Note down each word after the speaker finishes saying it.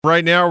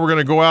Right now, we're going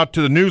to go out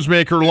to the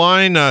Newsmaker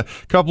line. A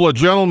couple of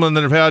gentlemen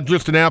that have had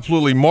just an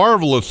absolutely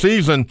marvelous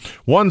season.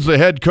 One's the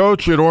head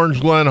coach at Orange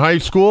Glen High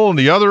School, and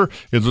the other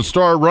is a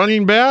star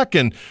running back.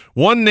 And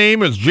one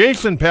name is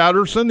Jason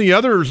Patterson. The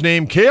other is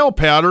named Cale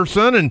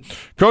Patterson. And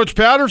Coach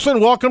Patterson,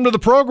 welcome to the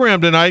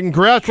program tonight, and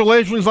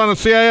congratulations on a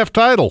CIF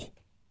title.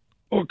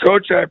 Well,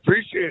 Coach, I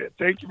appreciate it.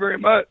 Thank you very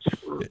much.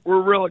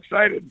 We're real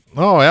excited.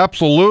 Oh,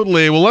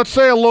 absolutely. Well, let's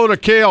say hello to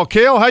Cale.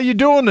 Cale, how you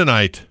doing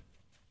tonight?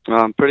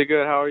 Pretty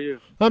good. How are you?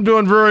 I'm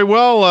doing very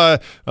well.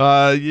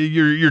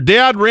 Your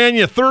dad ran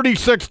you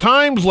 36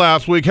 times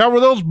last week. How were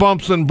those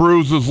bumps and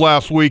bruises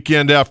last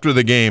weekend after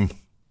the game?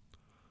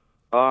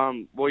 Well,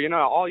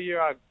 all year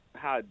I've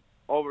had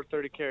over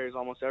 30 carries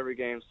almost every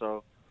game,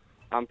 so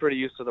I'm pretty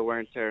used to the wear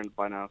and tear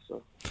by now.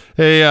 So.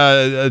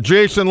 Hey,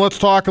 Jason, let's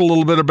talk a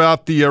little bit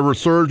about the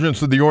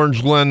resurgence of the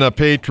Orange Glen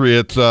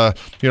Patriots. I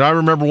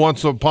remember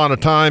once upon a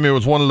time it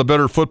was one of the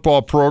better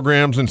football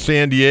programs in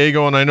San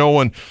Diego, and I know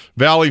when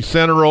Valley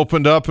Center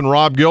opened up and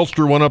Rob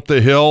Gilster went up the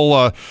hill,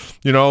 a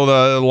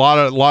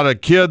lot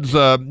of kids,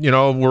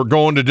 were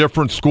going to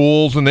different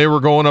schools, and they were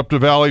going up to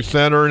Valley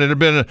Center, and it had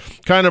been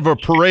kind of a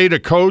parade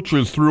of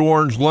coaches through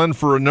Orange Glen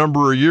for a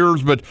number of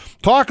years. But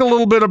talk a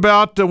little bit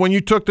about when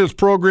you took this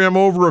program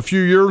over a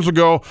few years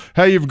ago,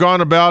 how you've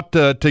gone about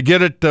to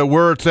get it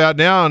where it's at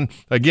now. And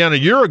again, a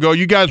year ago,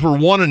 you guys were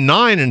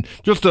 1-9, and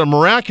just a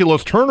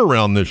miraculous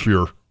turnaround this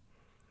year.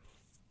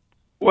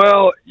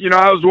 Well,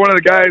 I was one of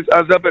the guys.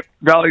 I was up at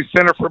Valley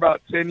Center for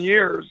about 10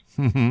 years,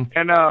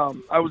 and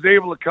I was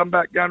able to come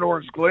back down to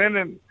Orange Glen,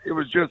 and it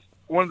was just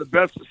one of the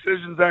best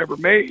decisions I ever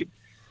made.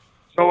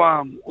 So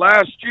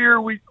last year,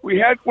 we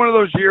had one of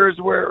those years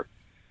where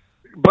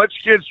a bunch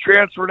of kids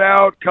transferred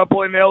out, a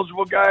couple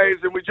ineligible guys,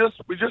 and we just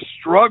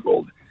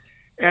struggled.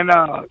 And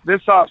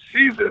this off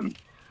season,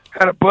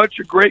 had a bunch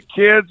of great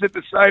kids that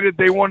decided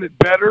they wanted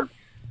better,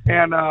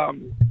 and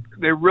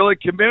they really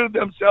committed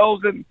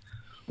themselves. And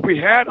we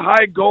had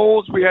high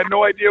goals. We had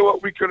no idea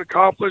what we could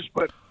accomplish,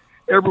 but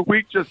every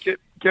week just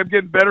kept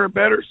getting better and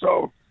better.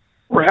 So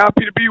we're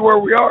happy to be where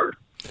we are.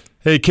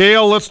 Hey,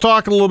 Cale, let's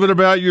talk a little bit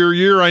about your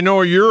year. I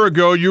know a year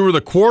ago you were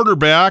the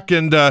quarterback,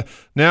 and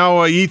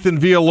now Ethan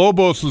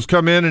Villalobos has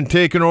come in and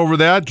taken over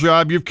that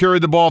job. You've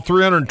carried the ball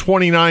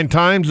 329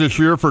 times this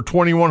year for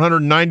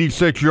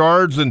 2,196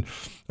 yards, and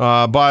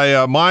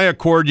by my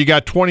accord, you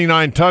got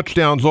 29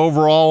 touchdowns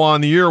overall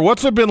on the year.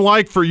 What's it been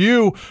like for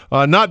you,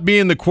 not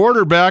being the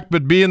quarterback,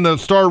 but being the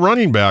star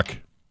running back?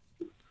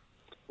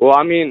 Well,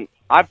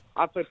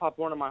 I've played Pop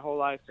Warner my whole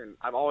life, and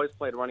I've always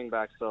played running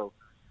back, so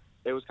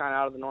it was kind of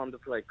out of the norm to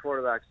play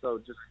quarterback. So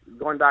just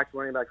going back to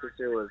running back this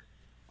year was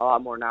a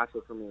lot more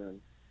natural for me,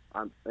 and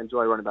I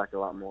enjoy running back a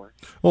lot more.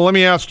 Well, let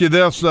me ask you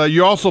this.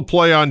 You also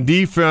play on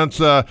defense,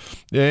 and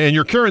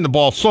you're carrying the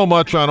ball so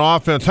much on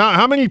offense.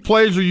 How many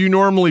plays are you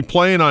normally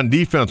playing on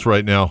defense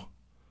right now?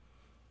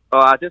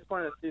 At this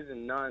point in the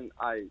season, none.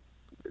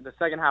 The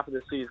second half of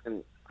the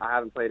season, I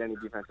haven't played any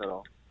defense at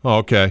all.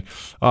 Okay.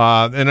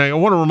 And I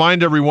want to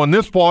remind everyone,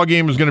 this ball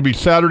game is going to be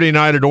Saturday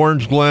night at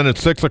Orange Glen at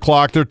 6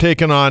 o'clock. They're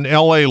taking on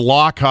L.A.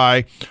 Lock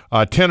High,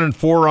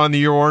 10-4 on the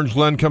year. Orange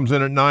Glen comes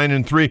in at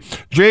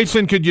 9-3.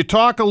 Jason, could you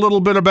talk a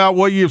little bit about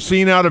what you've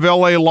seen out of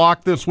L.A.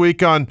 Lock this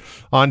week on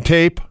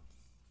tape?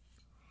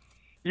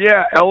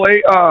 Yeah,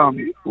 L.A.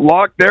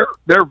 Lock,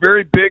 they're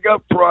very big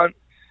up front.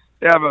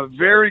 They have a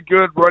very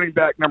good running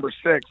back, number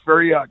 6,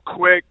 very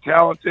quick,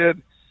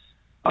 talented.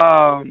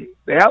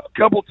 They have a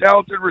couple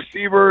talented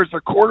receivers.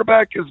 Their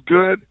quarterback is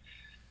good,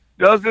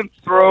 doesn't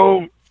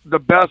throw the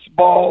best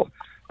ball.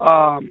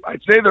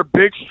 I'd say their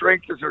big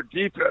strength is their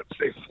defense.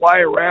 They fly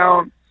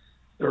around.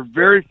 They're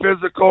very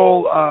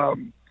physical.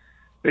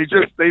 They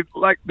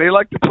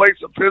like to play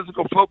some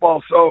physical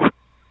football. So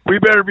we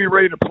better be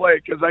ready to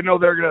play because I know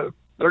they're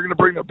gonna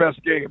bring their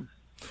best game.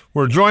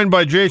 We're joined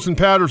by Jason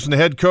Patterson, the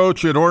head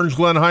coach at Orange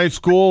Glen High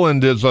School,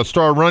 and his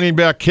star running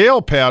back,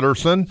 Cale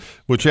Patterson,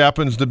 which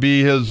happens to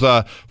be his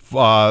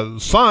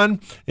son.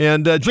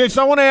 And, Jason,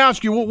 I want to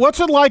ask you, what's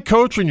it like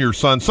coaching your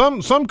son?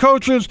 Some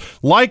coaches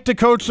like to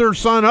coach their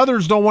son.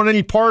 Others don't want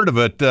any part of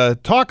it.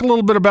 Talk a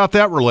little bit about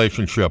that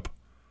relationship.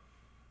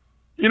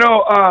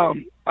 I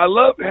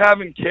love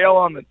having Cale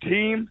on the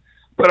team,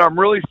 but I'm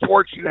really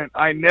fortunate.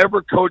 I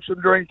never coach him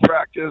during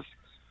practice.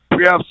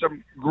 We have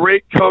some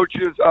great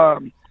coaches.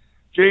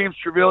 James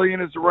Trevelyan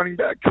is the running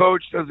back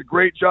coach, does a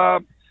great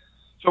job.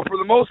 So for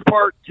the most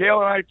part, Cale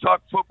and I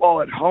talk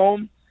football at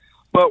home,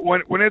 but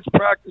when it's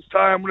practice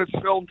time, when it's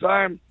film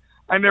time,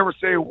 I never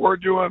say a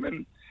word to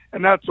him,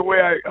 and that's the way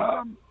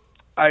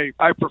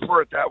I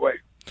prefer it that way.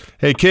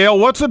 Hey, Cale,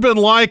 what's it been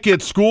like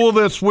at school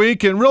this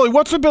week? And really,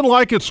 what's it been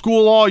like at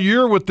school all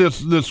year with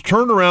this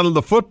turnaround of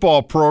the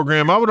football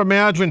program? I would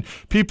imagine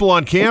people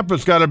on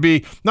campus got to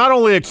be not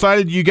only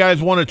excited you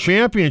guys won a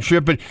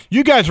championship, but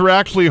you guys are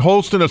actually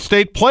hosting a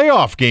state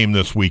playoff game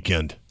this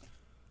weekend.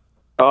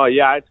 Oh,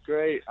 yeah, it's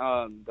great.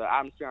 The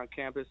atmosphere on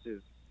campus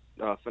is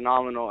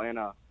phenomenal. And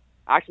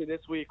actually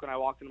this week when I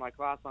walked into my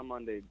class on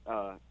Monday,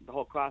 the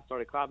whole class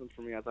started clapping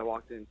for me as I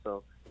walked in.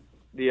 So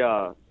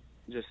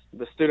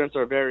the students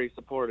are very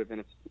supportive, and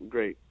it's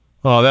great.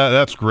 Oh,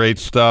 that's great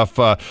stuff.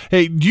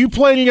 Hey, do you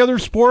play any other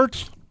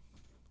sports?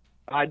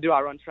 I do.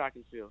 I run track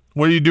and field.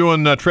 What are you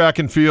doing track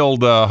and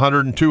field,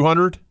 100 and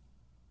 200?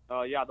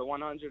 Yeah, the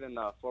 100 and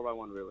the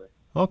 4x1 relay.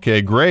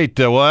 Okay, great.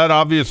 Well, that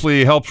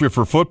obviously helps you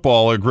for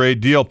football a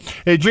great deal.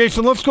 Hey,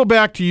 Jason, let's go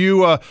back to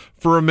you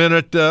for a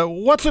minute.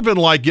 What's it been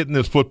like getting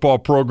this football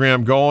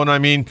program going? I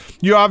mean,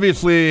 you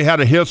obviously had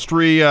a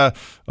history in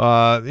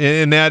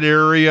that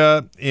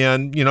area,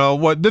 and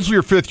this is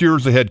your 5th year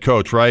as a head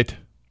coach, right?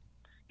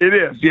 It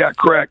is, yeah,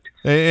 correct.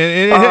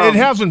 And it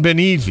hasn't been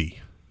easy.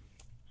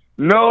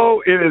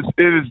 No, it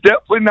has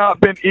definitely not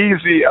been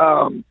easy.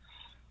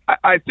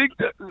 I think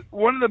that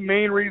one of the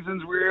main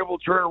reasons we were able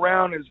to turn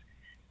around is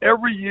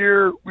every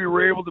year we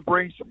were able to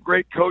bring some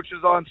great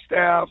coaches on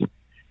staff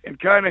and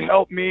kind of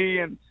help me,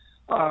 and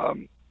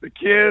the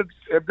kids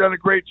have done a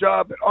great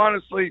job. And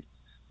honestly,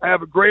 I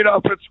have a great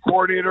offensive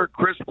coordinator,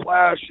 Chris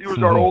Plash. He was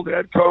our old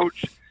head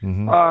coach.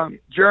 Mm-hmm.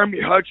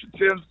 Jeremy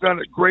Hutchinson's done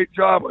a great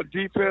job on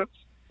defense.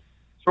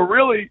 So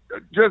really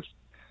just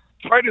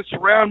try to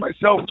surround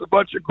myself with a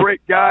bunch of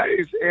great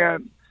guys,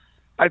 and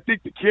I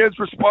think the kids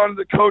respond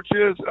to the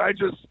coaches, and I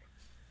just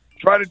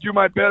try to do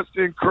my best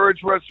to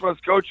encourage the rest of us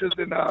coaches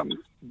and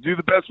do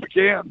the best we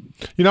can.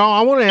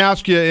 I want to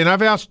ask you, and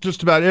I've asked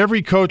just about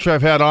every coach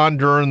I've had on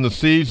during the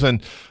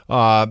season,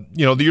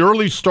 the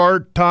early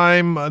start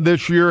time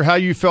this year, how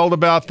you felt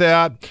about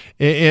that,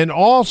 and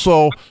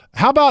also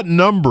how about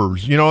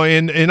numbers?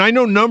 And I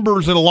know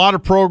numbers in a lot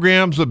of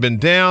programs have been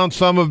down.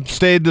 Some have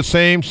stayed the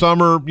same.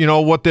 Some are,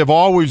 what they've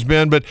always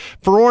been. But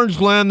for Orange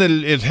Glen, that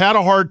has had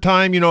a hard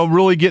time,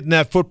 really getting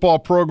that football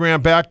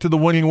program back to the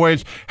winning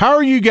ways. How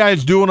are you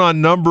guys doing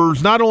on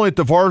numbers, not only at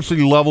the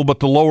varsity level but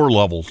the lower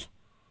levels?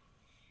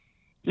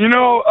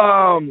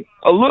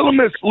 A little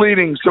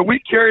misleading. So we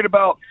carried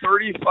about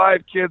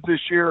 35 kids this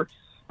year,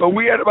 but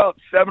we had about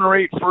 7 or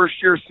 8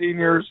 first-year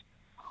seniors.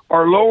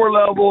 Our lower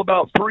level,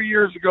 about 3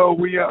 years ago,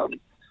 we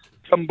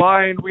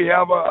combined. We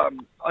have a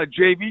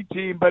JV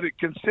team, but it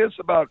consists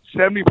about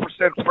 70%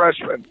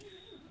 freshmen.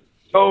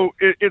 So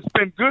it's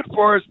been good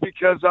for us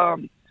because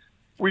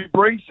we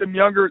bring some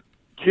younger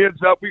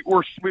kids up.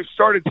 We've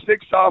started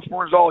 6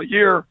 sophomores all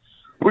year,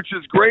 which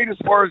is great as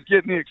far as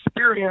getting the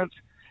experience.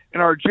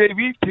 And our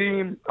JV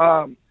team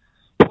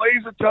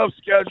plays a tough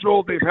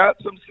schedule. They've had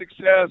some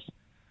success.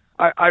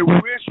 I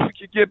wish we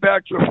could get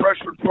back to a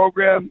freshman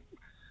program.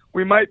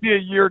 We might be a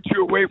year or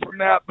 2 away from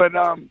that, but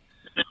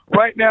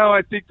right now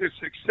I think the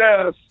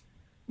success,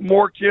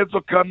 more kids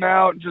will come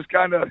out and just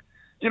kind of,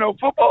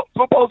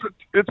 football's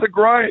it's a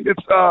grind.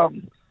 It's a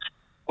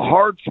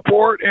hard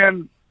sport,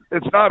 and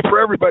it's not for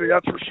everybody,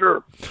 that's for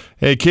sure.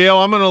 Hey, Cale,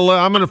 I'm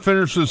gonna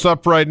finish this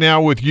up right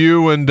now with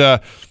you, and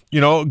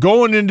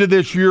going into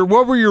this year,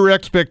 what were your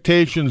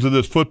expectations of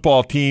this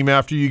football team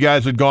after you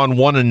guys had gone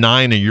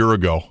 1-9 a year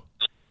ago?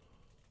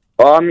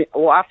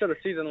 Well, after the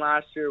season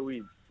last year,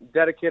 we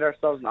dedicated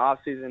ourselves in the off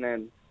season,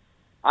 and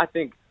I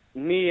think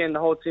me and the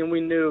whole team, we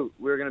knew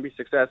we were going to be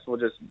successful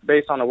just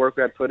based on the work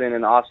we had put in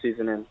the off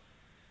season, and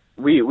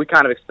we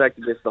kind of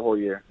expected this the whole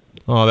year.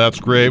 Oh, that's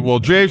great. Well,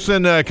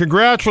 Jason,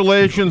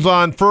 congratulations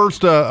on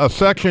first a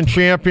section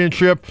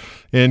championship,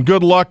 and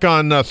good luck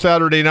on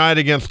Saturday night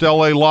against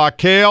L.A. Locke.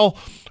 Cale,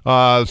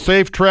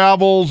 safe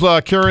travels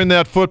carrying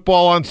that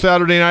football on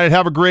Saturday night.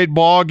 Have a great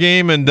ball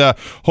game, and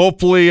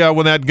hopefully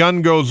when that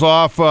gun goes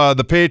off,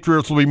 the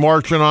Patriots will be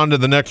marching on to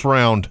the next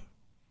round.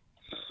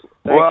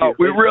 Well,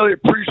 we really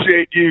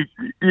appreciate you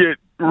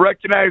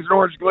recognizing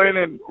Orange Glen,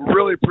 and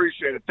really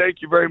appreciate it.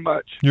 Thank you very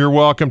much. You're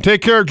welcome.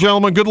 Take care,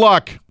 gentlemen. Good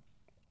luck.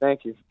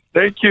 Thank you.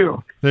 Thank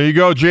you. There you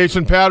go,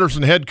 Jason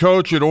Patterson, head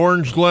coach at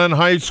Orange Glen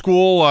High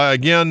School.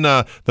 Again,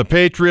 the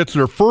Patriots,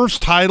 their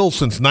first title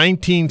since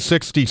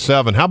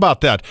 1967. How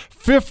about that?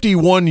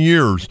 51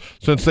 years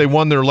since they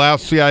won their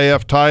last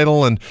CIF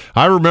title. And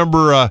I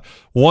remember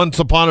once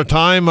upon a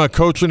time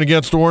coaching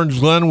against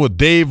Orange Glen with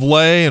Dave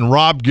Lay and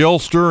Rob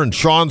Gilster, and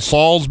Sean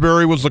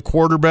Salisbury was the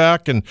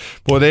quarterback. And,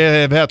 boy, they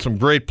have had some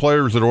great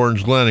players at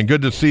Orange Glen, and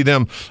good to see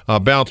them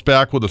bounce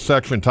back with a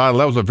section title.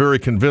 That was a very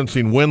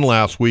convincing win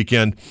last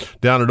weekend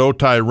down at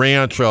Otay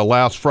Ranch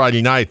last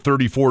Friday night,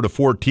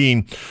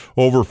 34-14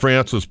 over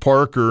Francis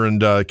Parker.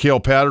 And Cale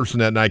Patterson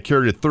that night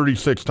carried it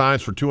 36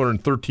 times for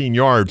 213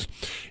 yards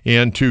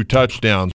and 2 touchdowns.